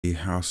The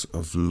House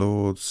of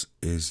Lords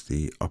is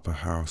the upper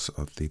house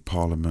of the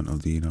Parliament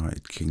of the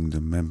United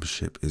Kingdom.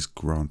 Membership is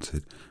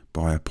granted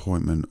by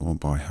appointment or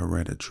by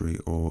hereditary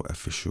or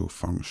official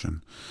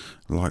function.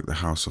 Like the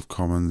House of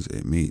Commons,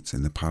 it meets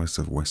in the Palace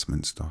of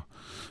Westminster.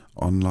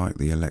 Unlike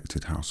the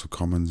elected House of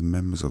Commons,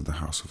 members of the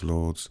House of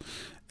Lords,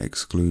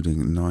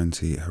 excluding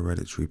 90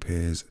 hereditary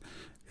peers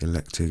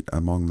elected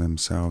among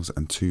themselves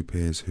and 2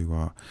 peers who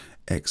are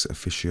ex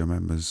officio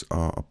members,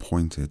 are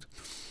appointed.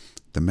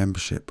 The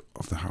membership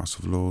of the House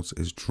of Lords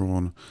is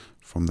drawn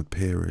from the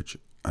peerage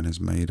and is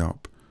made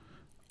up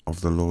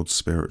of the Lords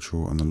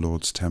Spiritual and the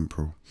Lords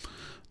Temporal.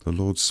 The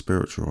Lords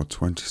Spiritual are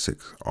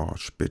 26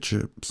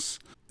 archbishops,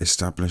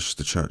 established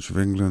the Church of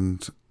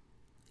England.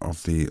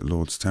 Of the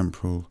Lords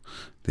Temporal,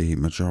 the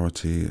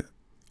majority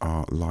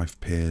are life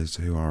peers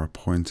who are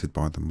appointed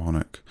by the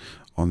monarch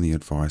on the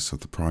advice of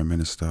the Prime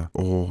Minister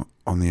or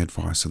on the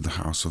advice of the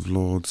House of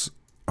Lords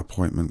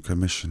Appointment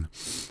Commission.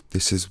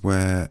 This is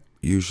where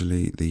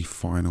usually the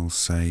final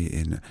say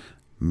in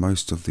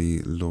most of the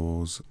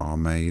laws are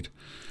made.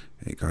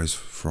 It goes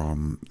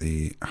from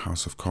the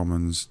House of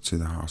Commons to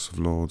the House of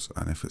Lords,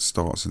 and if it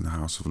starts in the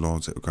House of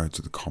Lords, it will go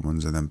to the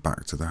Commons and then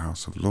back to the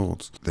House of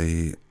Lords.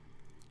 The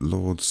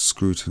Lords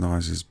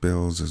scrutinises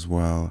bills as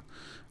well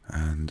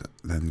and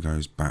then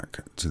goes back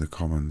to the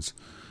Commons.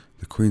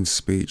 The Queen's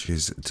speech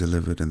is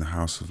delivered in the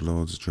House of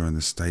Lords during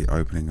the state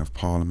opening of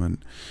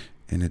Parliament,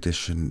 in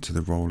addition to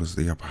the role as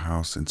the upper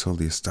house until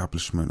the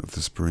establishment of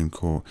the Supreme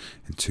Court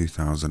in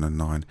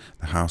 2009.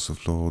 The House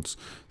of Lords,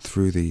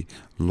 through the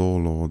Law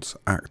Lords,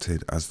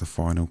 acted as the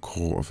final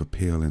court of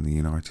appeal in the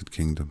United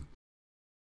Kingdom.